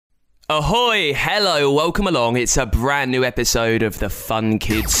Ahoy! Hello, welcome along. It's a brand new episode of the Fun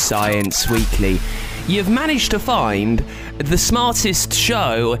Kids Science Weekly. You've managed to find the smartest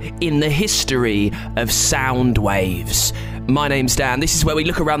show in the history of sound waves. My name's Dan. This is where we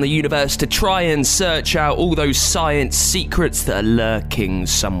look around the universe to try and search out all those science secrets that are lurking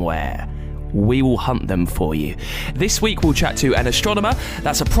somewhere. We will hunt them for you. This week we'll chat to an astronomer,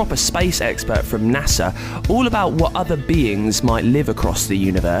 that's a proper space expert from NASA, all about what other beings might live across the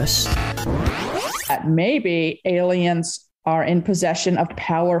universe. Maybe aliens are in possession of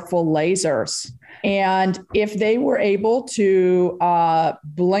powerful lasers. And if they were able to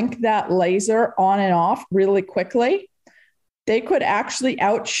blink that laser on and off really quickly, they could actually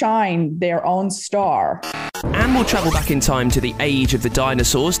outshine their own star. And we'll travel back in time to the age of the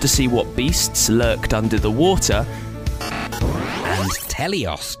dinosaurs to see what beasts lurked under the water. And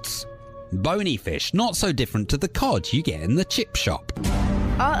teleosts. Bony fish, not so different to the cod you get in the chip shop.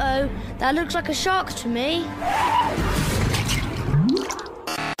 Uh-oh, that looks like a shark to me.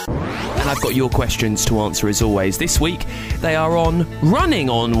 And I've got your questions to answer as always. This week, they are on running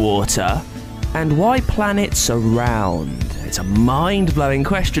on water and why planets are round. It's a mind-blowing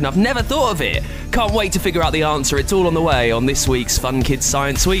question. I've never thought of it. Can't wait to figure out the answer. It's all on the way on this week's Fun Kids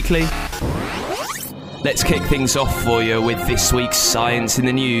Science Weekly. Let's kick things off for you with this week's Science in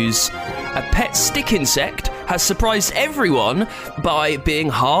the News. A pet stick insect has surprised everyone by being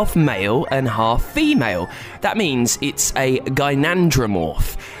half male and half female. That means it's a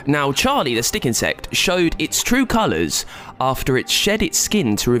gynandromorph. Now, Charlie, the stick insect, showed its true colours after it shed its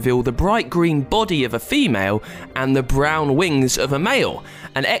skin to reveal the bright green body of a female and the brown wings of a male.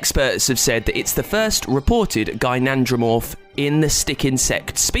 And experts have said that it's the first reported gynandromorph in the stick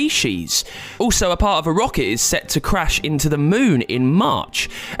insect species. Also, a part of a rocket is set to crash into the moon in March.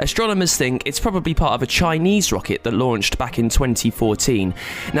 Astronomers think it's probably part of a Chinese rocket that launched back in 2014.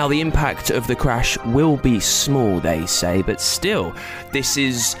 Now, the impact of the crash will be small, they say, but still, this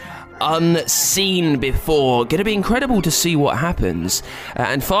is unseen before. Going to be incredible to see what happens.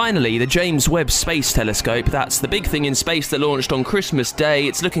 And finally, the James Webb Space Telescope, that's the big thing in space that launched on Christmas Day.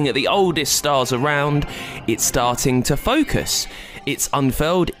 It's looking at the oldest stars around. It's starting to focus. It's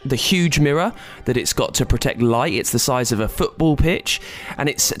unfurled the huge mirror that it's got to protect light. It's the size of a football pitch. And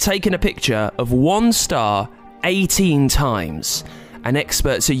it's taken a picture of one star 18 times. And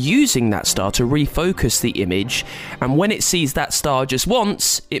experts are using that star to refocus the image, and when it sees that star just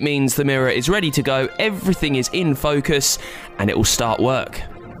once, it means the mirror is ready to go, everything is in focus, and it will start work.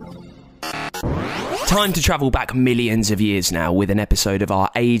 Time to travel back millions of years now with an episode of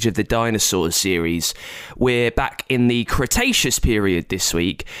our Age of the Dinosaurs series. We're back in the Cretaceous period this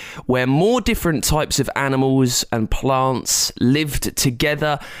week, where more different types of animals and plants lived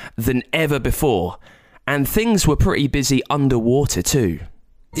together than ever before. And things were pretty busy underwater too.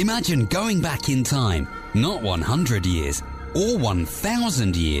 Imagine going back in time, not 100 years or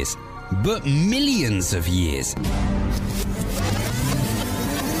 1,000 years, but millions of years.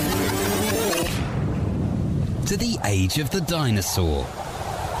 To the age of the dinosaur.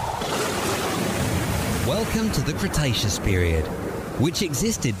 Welcome to the Cretaceous period, which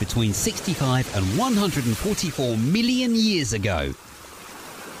existed between 65 and 144 million years ago.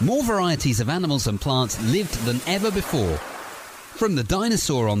 More varieties of animals and plants lived than ever before. From the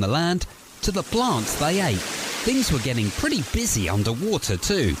dinosaur on the land to the plants they ate, things were getting pretty busy underwater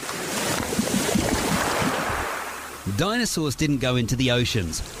too. Dinosaurs didn't go into the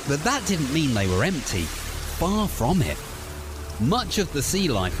oceans, but that didn't mean they were empty. Far from it. Much of the sea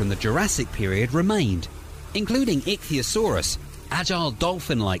life from the Jurassic period remained, including Ichthyosaurus, agile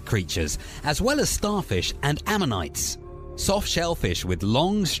dolphin-like creatures, as well as starfish and ammonites. Soft shellfish with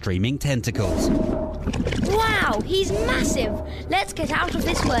long streaming tentacles. Wow, he's massive. Let's get out of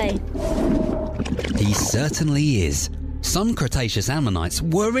this way. He certainly is. Some Cretaceous ammonites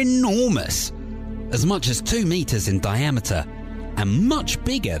were enormous, as much as 2 meters in diameter, and much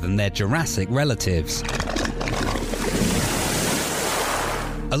bigger than their Jurassic relatives.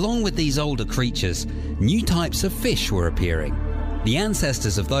 Along with these older creatures, new types of fish were appearing, the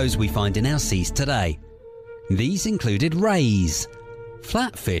ancestors of those we find in our seas today. These included rays,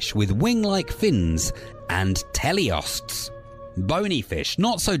 flatfish with wing-like fins, and teleosts. Bony fish,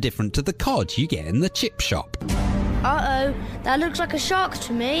 not so different to the cod you get in the chip shop. Uh-oh, that looks like a shark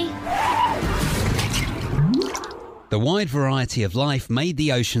to me. The wide variety of life made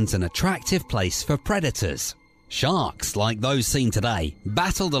the oceans an attractive place for predators. Sharks, like those seen today,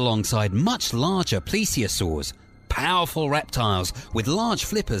 battled alongside much larger plesiosaurs, powerful reptiles with large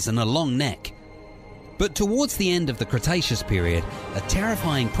flippers and a long neck. But towards the end of the Cretaceous period, a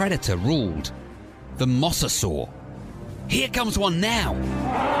terrifying predator ruled, the mosasaur. Here comes one now.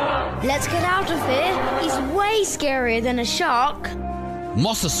 Let's get out of here. He's way scarier than a shark.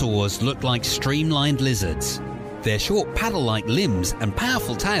 Mosasaurs look like streamlined lizards. Their short paddle-like limbs and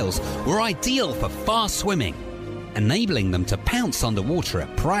powerful tails were ideal for fast swimming, enabling them to pounce underwater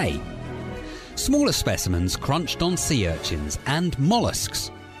at prey. Smaller specimens crunched on sea urchins and mollusks,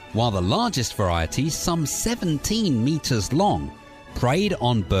 while the largest varieties, some 17 meters long, preyed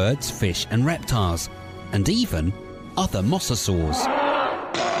on birds, fish and reptiles, and even other mosasaurs.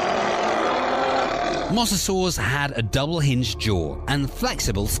 Mosasaurs had a double-hinged jaw and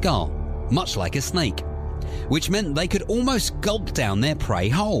flexible skull, much like a snake, which meant they could almost gulp down their prey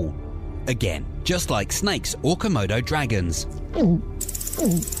whole. Again, just like snakes or Komodo dragons.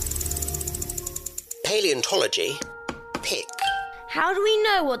 Paleontology, pick. How do we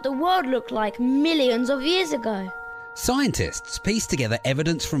know what the world looked like millions of years ago? Scientists pieced together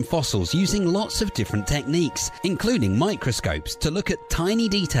evidence from fossils using lots of different techniques, including microscopes to look at tiny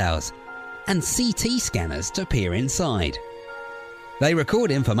details and CT scanners to peer inside. They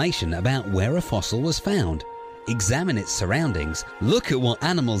record information about where a fossil was found, examine its surroundings, look at what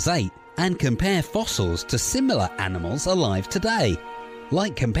animals ate, and compare fossils to similar animals alive today,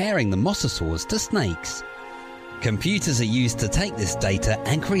 like comparing the mosasaurs to snakes. Computers are used to take this data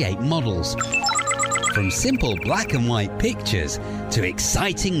and create models. From simple black and white pictures to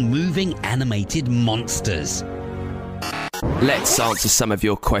exciting moving animated monsters. Let's answer some of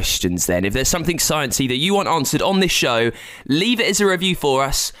your questions then. If there's something sciencey that you want answered on this show, leave it as a review for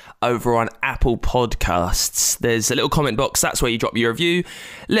us over on Apple Podcasts. There's a little comment box, that's where you drop your review.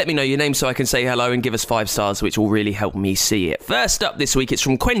 Let me know your name so I can say hello and give us 5 stars, which will really help me see it. First up this week, it's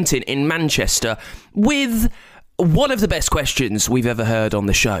from Quentin in Manchester with one of the best questions we've ever heard on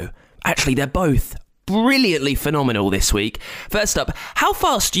the show. Actually, they're both brilliantly phenomenal this week. First up, how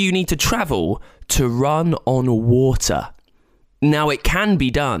fast do you need to travel to run on water? Now, it can be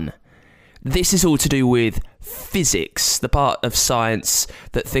done. This is all to do with physics, the part of science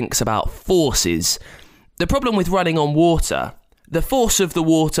that thinks about forces. The problem with running on water, the force of the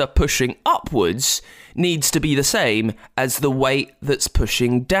water pushing upwards needs to be the same as the weight that's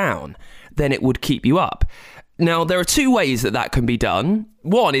pushing down. Then it would keep you up. Now, there are 2 ways that can be done.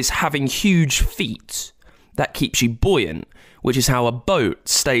 One is having huge feet. That keeps you buoyant, which is how a boat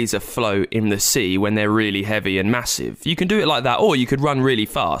stays afloat in the sea when they're really heavy and massive. You can do it like that, or you could run really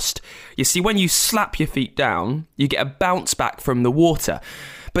fast. You see, when you slap your feet down, you get a bounce back from the water.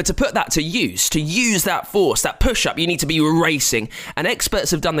 But to put that to use that force, that push-up, you need to be racing. And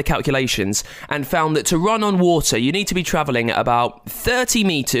experts have done the calculations and found that to run on water, you need to be travelling at about 30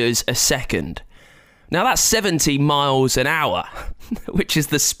 metres a second. Now, that's 70 miles an hour, which is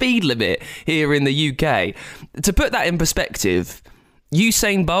the speed limit here in the UK. To put that in perspective,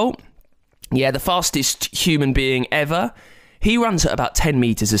 Usain Bolt, the fastest human being ever, he runs at about 10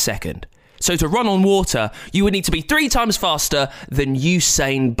 metres a second. So to run on water, you would need to be 3 times faster than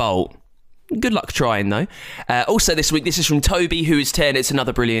Usain Bolt. Good luck trying, though. Also this week, this is from Toby, who is 10. It's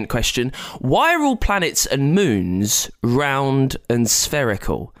another brilliant question. Why are all planets and moons round and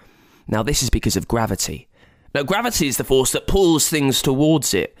spherical? Now, this is because of gravity. Now, gravity is the force that pulls things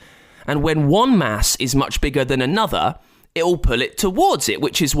towards it. And when one mass is much bigger than another, it will pull it towards it,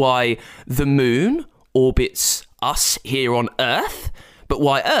 which is why the moon orbits us here on Earth, but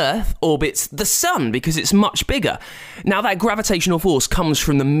why Earth orbits the sun, because it's much bigger. Now, that gravitational force comes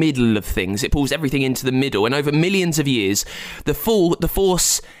from the middle of things. It pulls everything into the middle. And over millions of years, the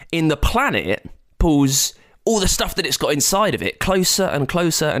force in the planet pulls all the stuff that it's got inside of it closer and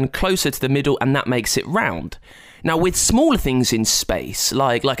closer and closer to the middle, and that makes it round. Now, with smaller things in space,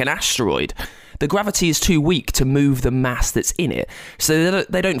 like an asteroid, the gravity is too weak to move the mass that's in it. So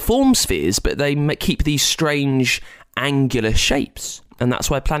they don't form spheres, but they keep these strange angular shapes. And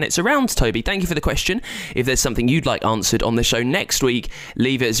that's why planets are round, Toby. Thank you for the question. If there's something you'd like answered on the show next week,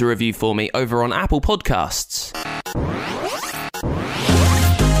 leave it as a review for me over on Apple Podcasts.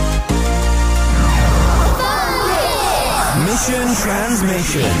 Mission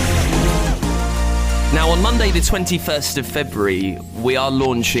Transmission. Now, on Monday, the 21st of February, we are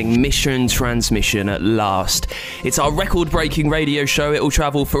launching Mission Transmission at last. It's our record-breaking radio show. It will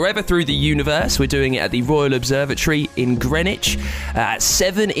travel forever through the universe. We're doing it at the Royal Observatory in Greenwich at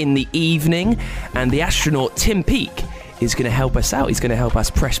 7 in the evening. And the astronaut Tim Peake is going to help us out. He's going to help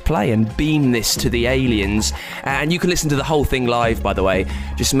us press play and beam this to the aliens. And you can listen to the whole thing live, by the way.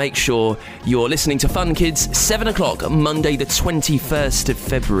 Just make sure you're listening to Fun Kids, 7 o'clock, Monday the 21st of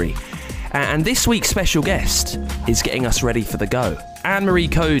February. And this week's special guest is getting us ready for the go. Anne-Marie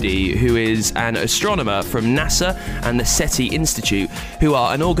Cody, who is an astronomer from NASA and the SETI Institute, who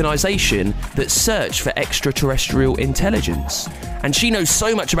are an organisation that search for extraterrestrial intelligence. And she knows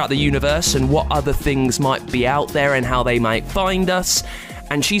so much about the universe and what other things might be out there and how they might find us.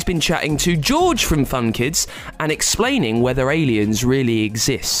 And she's been chatting to George from Fun Kids and explaining whether aliens really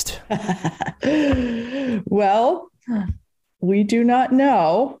exist. Well, we do not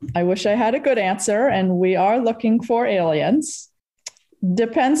know. I wish I had a good answer, and we are looking for aliens.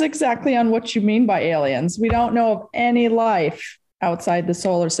 Depends exactly on what you mean by aliens. We don't know of any life outside the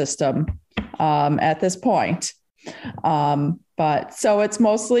solar system at this point. But so it's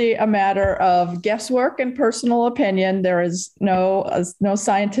mostly a matter of guesswork and personal opinion. There is no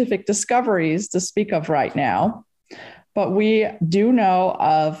scientific discoveries to speak of right now. But we do know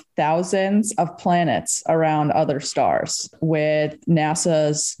of thousands of planets around other stars. With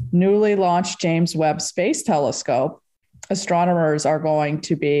NASA's newly launched James Webb Space Telescope, astronomers are going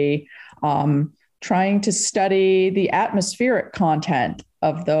to be trying to study the atmospheric content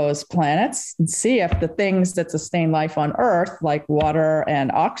of those planets and see if the things that sustain life on Earth, like water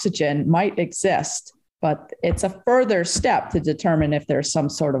and oxygen, might exist. But it's a further step to determine if there's some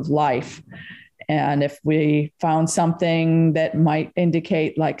sort of life. And if we found something that might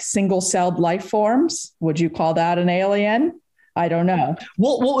indicate like single-celled life forms, would you call that an alien? I don't know.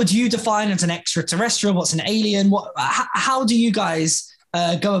 What would you define as an extraterrestrial? What's an alien? How do you guys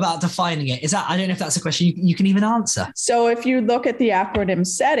go about defining it? I don't know if that's a question you can even answer. So if you look at the acronym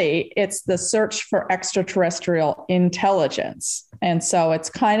SETI, it's the search for extraterrestrial intelligence. And so it's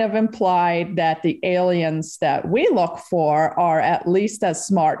kind of implied that the aliens that we look for are at least as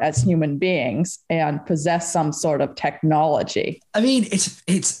smart as human beings and possess some sort of technology. I mean,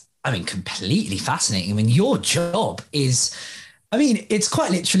 it's completely fascinating. I mean, your job is... it's quite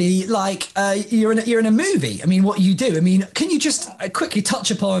literally like you're in a movie. I mean, what you do. I mean, can you just quickly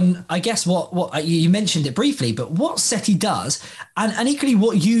touch upon, I guess, what you mentioned it briefly, but what SETI does and equally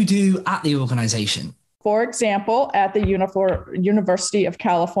what you do at the organization? For example, at the University of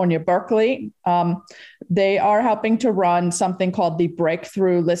California, Berkeley, they are helping to run something called the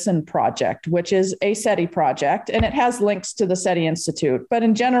Breakthrough Listen Project, which is a SETI project, and it has links to the SETI Institute. But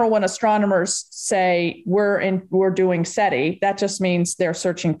in general, when astronomers say we're doing SETI, that just means they're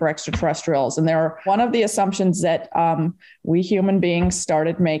searching for extraterrestrials. And one of the assumptions that we human beings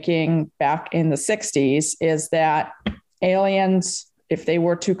started making back in the 60s is that aliens, if they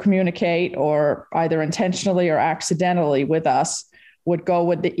were to communicate or either intentionally or accidentally with us, would go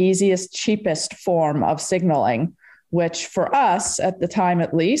with the easiest, cheapest form of signaling, which for us at the time,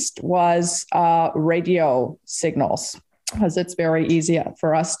 at least, was radio signals, because it's very easy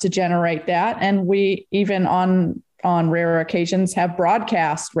for us to generate that. And we even on rare occasions have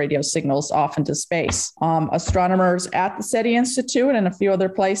broadcast radio signals off into space. Astronomers at the SETI Institute and a few other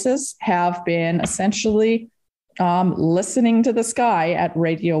places have been essentially listening to the sky at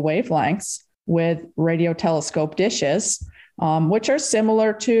radio wavelengths with radio telescope dishes, which are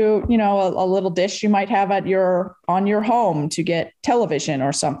similar to, a little dish you might have on your home to get television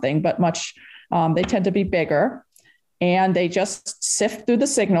or something, but they tend to be bigger, and they just sift through the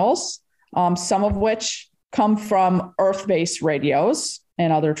signals, some of which come from Earth-based radios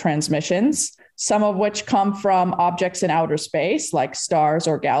and other transmissions, some of which come from objects in outer space like stars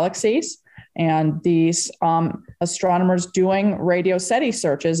or galaxies. And these astronomers doing radio SETI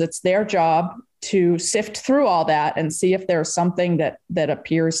searches, it's their job to sift through all that and see if there's something that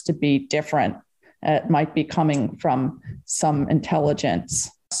appears to be different. It might be coming from some intelligence.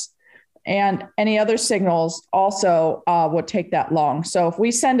 And any other signals also would take that long. So if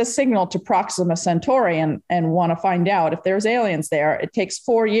we send a signal to Proxima Centauri and want to find out if there's aliens there, it takes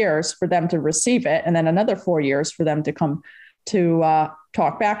 4 years for them to receive it, and then another 4 years for them to come to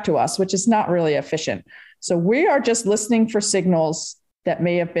talk back to us, which is not really efficient. So we are just listening for signals that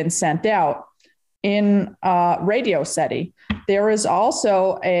may have been sent out in radio SETI. There is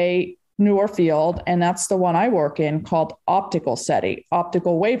also a newer field, and that's the one I work in, called optical SETI,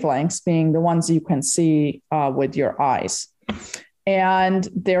 optical wavelengths being the ones you can see with your eyes. And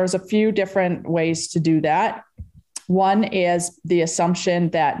there's a few different ways to do that. One is the assumption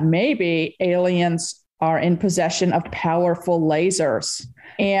that maybe aliens are in possession of powerful lasers.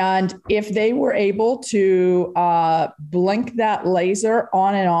 And if they were able to blink that laser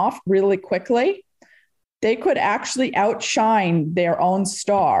on and off really quickly, they could actually outshine their own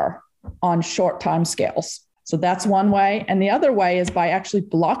star on short time scales. So that's one way. And the other way is by actually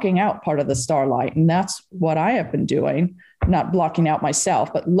blocking out part of the starlight. And that's what I have been doing, not blocking out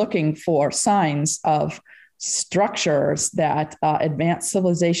myself, but looking for signs of structures that advanced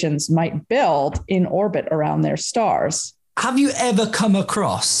civilizations might build in orbit around their stars. Have you ever come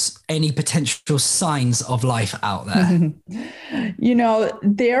across any potential signs of life out there?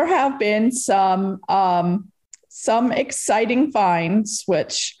 There have been some exciting finds,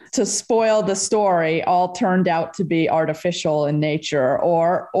 which, to spoil the story, all turned out to be artificial in nature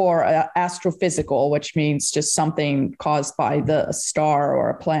or astrophysical, which means just something caused by the star or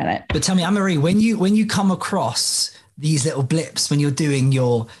a planet. But tell me, Anne-Marie, when you come across these little blips, when you're doing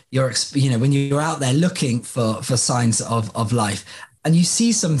your when you're out there looking for signs of life, and you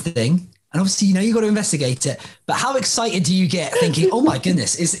see something, and obviously you've got to investigate it, but how excited do you get thinking, oh my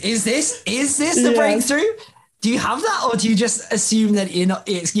goodness, is this the breakthrough? Do you have that, or do you just assume that you're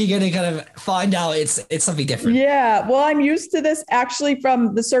going to kind of find out it's something different? Yeah, well, I'm used to this actually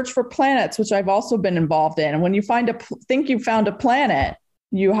from the search for planets, which I've also been involved in. And when you think you found a planet,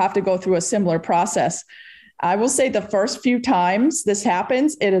 you have to go through a similar process. I will say the first few times this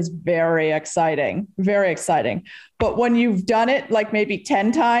happens, it is very exciting, very exciting. But when you've done it like maybe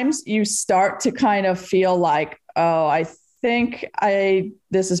 10 times, you start to kind of feel like, oh, I think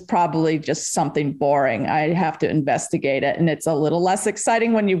this is probably just something boring. I have to investigate it. And it's a little less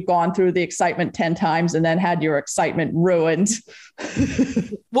exciting when you've gone through the excitement 10 times and then had your excitement ruined.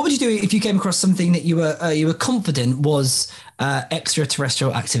 What would you do if you came across something that you were confident was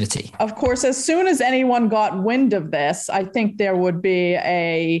extraterrestrial activity? Of course, as soon as anyone got wind of this, I think there would be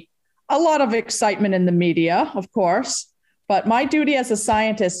a lot of excitement in the media, of course. But my duty as a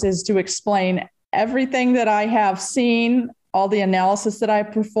scientist is to explain everything that I have seen, all the analysis that I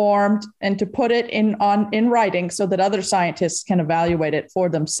performed, and to put it in writing so that other scientists can evaluate it for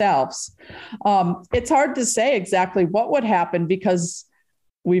themselves. It's hard to say exactly what would happen because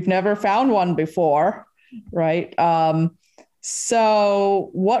we've never found one before, right?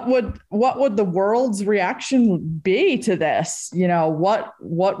 So what would the world's reaction be to this? What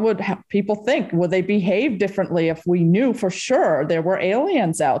would people think? Would they behave differently if we knew for sure there were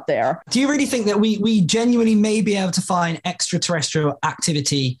aliens out there? Do you really think that we genuinely may be able to find extraterrestrial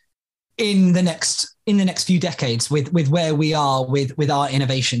activity in the next few decades with where we are with our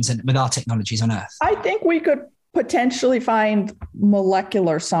innovations and with our technologies on Earth? I think we could potentially find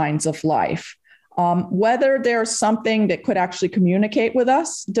molecular signs of life. Whether there's something that could actually communicate with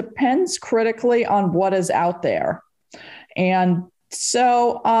us depends critically on what is out there. And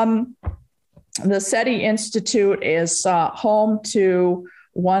so the SETI Institute is home to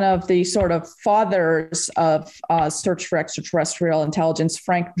one of the sort of fathers of search for extraterrestrial intelligence,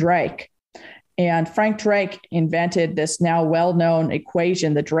 Frank Drake. And Frank Drake invented this now well-known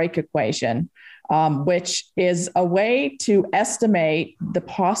equation, the Drake equation, which is a way to estimate the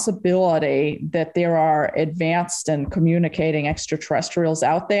possibility that there are advanced and communicating extraterrestrials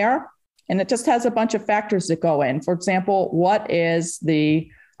out there. And it just has a bunch of factors that go in. For example, what is the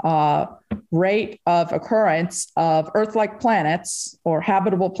rate of occurrence of Earth-like planets or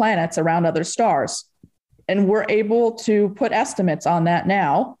habitable planets around other stars? And we're able to put estimates on that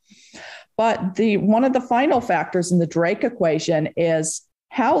now. But one of the final factors in the Drake equation is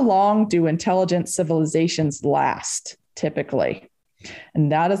how long do intelligent civilizations last typically?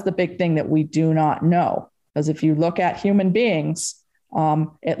 And that is the big thing that we do not know. Because if you look at human beings,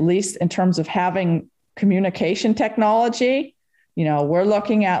 at least in terms of having communication technology, we're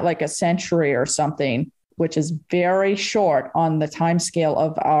looking at like a century or something, which is very short on the timescale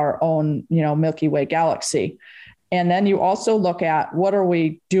of our own, Milky Way galaxy. And then you also look at what are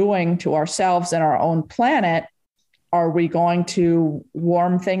we doing to ourselves and our own planet. Are we going to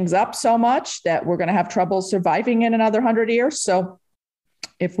warm things up so much that we're going to have trouble surviving in another 100 years? So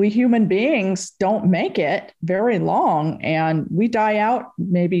if we human beings don't make it very long and we die out,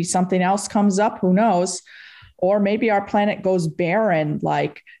 maybe something else comes up, who knows? Or maybe our planet goes barren,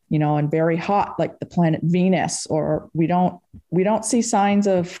 and very hot, like the planet Venus, or we don't see signs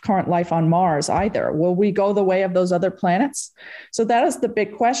of current life on Mars either. Will we go the way of those other planets? So that is the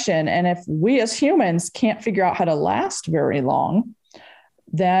big question. And if we as humans can't figure out how to last very long,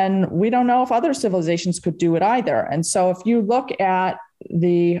 then we don't know if other civilizations could do it either. And so if you look at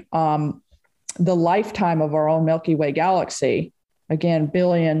the lifetime of our own Milky Way galaxy, again,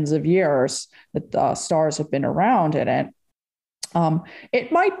 billions of years that the stars have been around in it,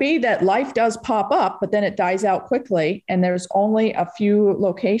 it might be that life does pop up, but then it dies out quickly. And there's only a few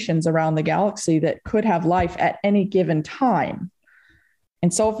locations around the galaxy that could have life at any given time.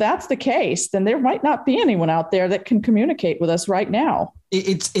 And so if that's the case, then there might not be anyone out there that can communicate with us right now.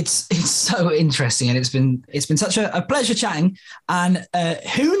 It's so interesting, and it's been such a pleasure chatting. And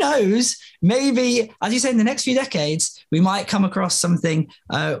who knows, maybe, as you say, in the next few decades, we might come across something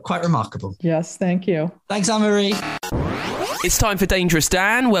quite remarkable. Yes, thank you. Thanks, Anne-Marie. It's time for Dangerous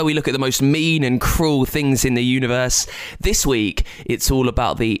Dan, where we look at the most mean and cruel things in the universe. This week, it's all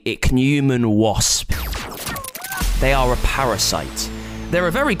about the ichneumon wasp. They are a parasite. They're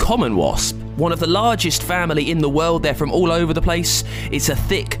a very common wasp, one of the largest family in the world. They're from all over the place. It's a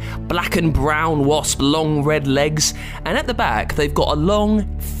thick black and brown wasp, long red legs, and at the back they've got a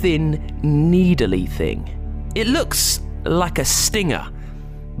long, thin, needly thing. It looks like a stinger,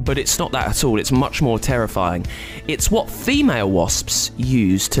 but it's not that at all. It's much more terrifying. It's what female wasps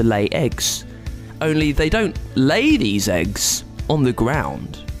use to lay eggs. Only they don't lay these eggs on the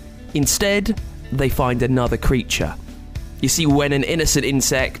ground. Instead, they find another creature. You see, when an innocent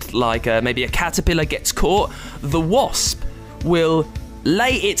insect, like maybe a caterpillar, gets caught, the wasp will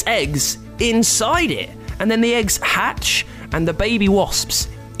lay its eggs inside it. And then the eggs hatch, and the baby wasps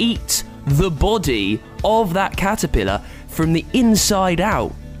eat the body of that caterpillar from the inside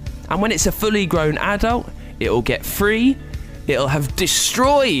out. And when it's a fully grown adult, it'll get free, it'll have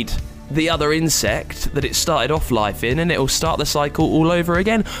destroyed the other insect that it started off life in, and it'll start the cycle all over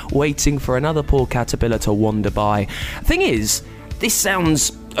again, waiting for another poor caterpillar to wander by. Thing is, this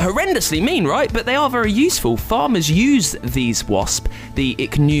sounds horrendously mean, right? But they are very useful. Farmers use these wasps, the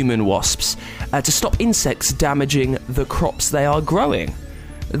ichneumon wasps, to stop insects damaging the crops they are growing.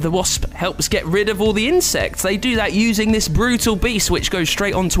 The wasp helps get rid of all the insects. They do that using this brutal beast, which goes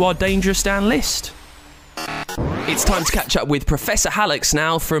straight onto our Dangerous Dan list. It's time to catch up with Professor Hallux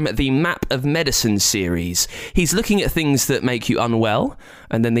now from the Map of Medicine series. He's looking at things that make you unwell,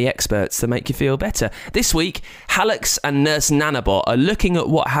 and then the experts that make you feel better. This week, Hallux and Nurse Nanobot are looking at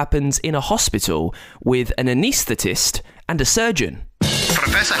what happens in a hospital with an anaesthetist and a surgeon.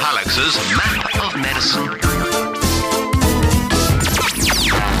 Professor Hallux's Map of Medicine.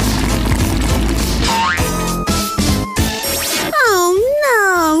 Oh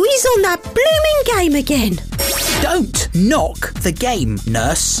no, he's on that blooming game again. Don't knock the game,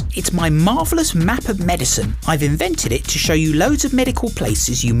 nurse. It's my marvellous Map of Medicine. I've invented it to show you loads of medical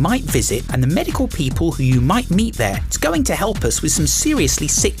places you might visit and the medical people who you might meet there. It's going to help us with some seriously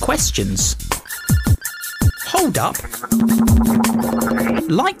sick questions. Hold up.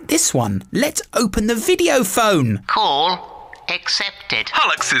 Like this one. Let's open the video phone. Call accepted.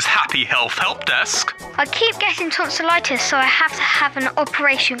 Hallux's Happy Health Help Desk. I keep getting tonsillitis, so I have to have an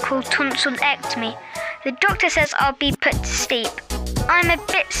operation called tonsillectomy. The doctor says I'll be put to sleep. I'm a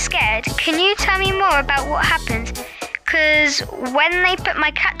bit scared. Can you tell me more about what happened? Because when they put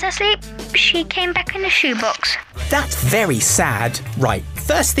my cat to sleep, she came back in a shoebox. That's very sad. Right,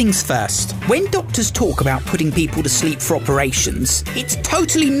 first things first. When doctors talk about putting people to sleep for operations, it's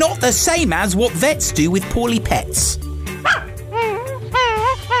totally not the same as what vets do with poorly pets.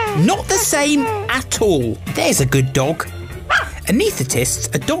 Not the same at all. There's a good dog.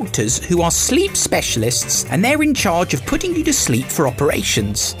 Anaesthetists are doctors who are sleep specialists, and they're in charge of putting you to sleep for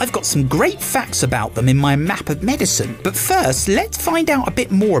operations. I've got some great facts about them in my Map of Medicine. But first, let's find out a bit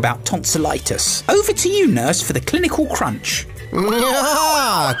more about tonsillitis. Over to you, nurse, for the clinical crunch.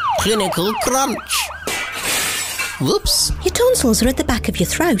 Clinical crunch. Whoops. Your tonsils are at the back of your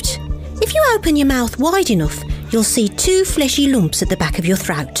throat. If you open your mouth wide enough, you'll see two fleshy lumps at the back of your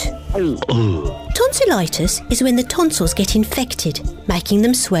throat. Tonsillitis is when the tonsils get infected, making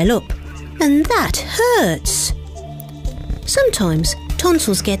them swell up. And that hurts. Sometimes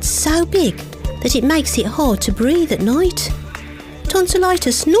tonsils get so big that it makes it hard to breathe at night.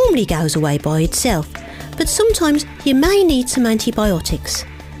 Tonsillitis normally goes away by itself, but sometimes you may need some antibiotics.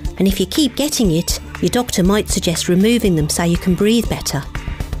 And if you keep getting it, your doctor might suggest removing them so you can breathe better.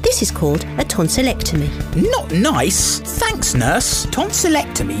 This is called a tonsillectomy. Not nice. Thanks, nurse.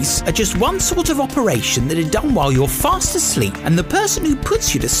 Tonsillectomies are just one sort of operation that are done while you're fast asleep, and the person who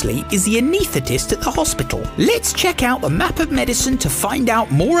puts you to sleep is the anaesthetist at the hospital. Let's check out the Map of Medicine to find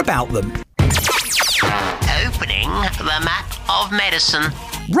out more about them. Opening the Map of Medicine.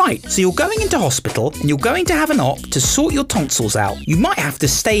 Right, so you're going into hospital and you're going to have an op to sort your tonsils out. You might have to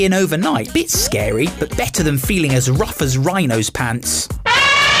stay in overnight. Bit scary, but better than feeling as rough as rhino's pants.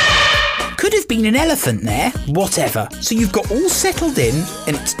 Could have been an elephant there. Whatever. So you've got all settled in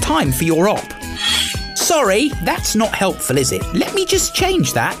and it's time for your op. Sorry, that's not helpful, is it? Let me just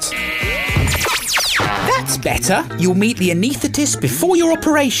change that. That's better. You'll meet the anaesthetist before your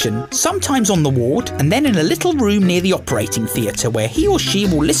operation, sometimes on the ward, and then in a little room near the operating theatre where he or she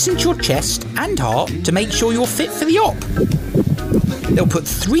will listen to your chest and heart to make sure you're fit for the op. They'll put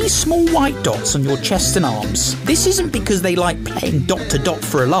 3 small white dots on your chest and arms. This isn't because they like playing dot to dot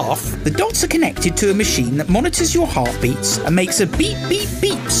for a laugh. The dots are connected to a machine that monitors your heartbeats and makes a beep beep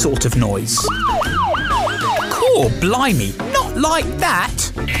beep sort of noise. Cool, blimey, not like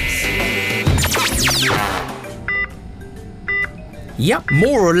that! Yep,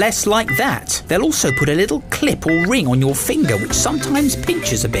 more or less like that. They'll also put a little clip or ring on your finger which sometimes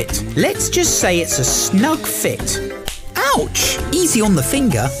pinches a bit. Let's just say it's a snug fit. Ouch! Easy on the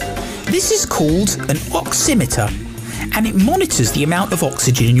finger. This is called an oximeter, and it monitors the amount of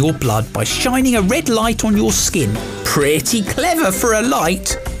oxygen in your blood by shining a red light on your skin. Pretty clever for a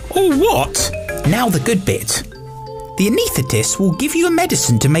light. Or what? Now the good bit. The anaesthetist will give you a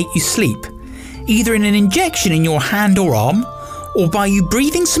medicine to make you sleep, either in an injection in your hand or arm, or by you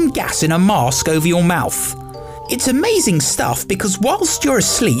breathing some gas in a mask over your mouth. It's amazing stuff because whilst you're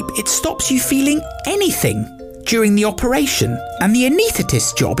asleep, it stops you feeling anything during the operation. And the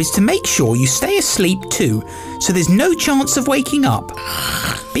anaesthetist's job is to make sure you stay asleep too, so there's no chance of waking up.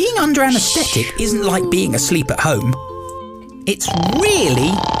 Being under anaesthetic isn't like being asleep at home. It's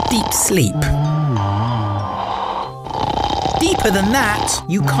really deep sleep. Deeper than that,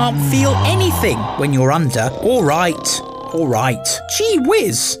 you can't feel anything when you're under. All right. Gee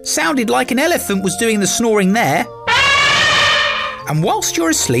whiz, sounded like an elephant was doing the snoring there. And whilst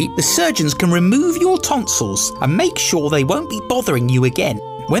you're asleep, the surgeons can remove your tonsils and make sure they won't be bothering you again.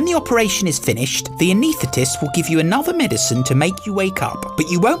 When the operation is finished, the anaesthetist will give you another medicine to make you wake up, but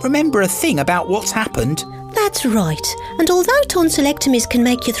you won't remember a thing about what's happened. That's right. And although tonsillectomies can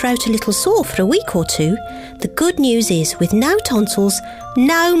make your throat a little sore for a week or two, the good news is with no tonsils,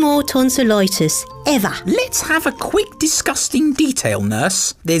 no more tonsillitis, ever. Let's have a quick disgusting detail,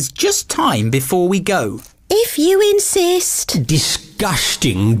 nurse. There's just time before we go. If you insist.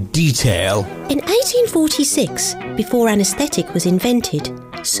 Disgusting detail. In 1846, before anaesthetic was invented,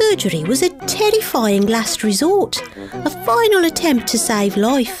 surgery was a terrifying last resort, a final attempt to save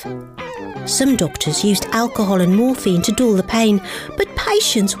life. Some doctors used alcohol and morphine to dull the pain, but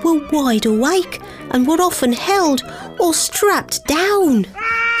patients were wide awake and were often held or strapped down.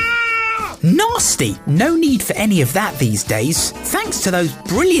 Nasty! No need for any of that these days, thanks to those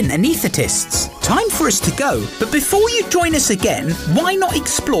brilliant anaesthetists. Time for us to go, but before you join us again, why not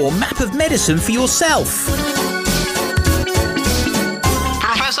explore Map of Medicine for yourself?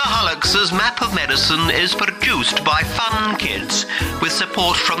 Professor Hallux's Map of Medicine is produced by Fun Kids with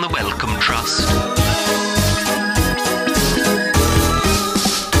support from the Wellcome Trust.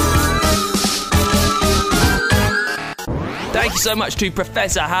 Thank you so much to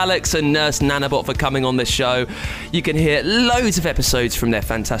Professor Hallux and Nurse Nanobot for coming on the show. You can hear loads of episodes from their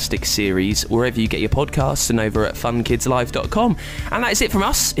fantastic series wherever you get your podcasts and over at funkidslive.com. And that's it from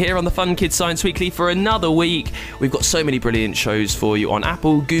us here on the Fun Kids Science Weekly for another week. We've got so many brilliant shows for you on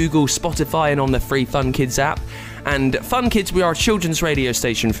Apple, Google, Spotify and on the free Fun Kids app. And Fun Kids, we are a children's radio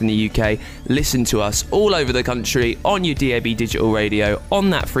station from the UK. Listen to us all over the country on your DAB digital radio, on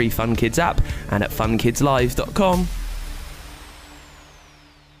that free Fun Kids app and at funkidslive.com.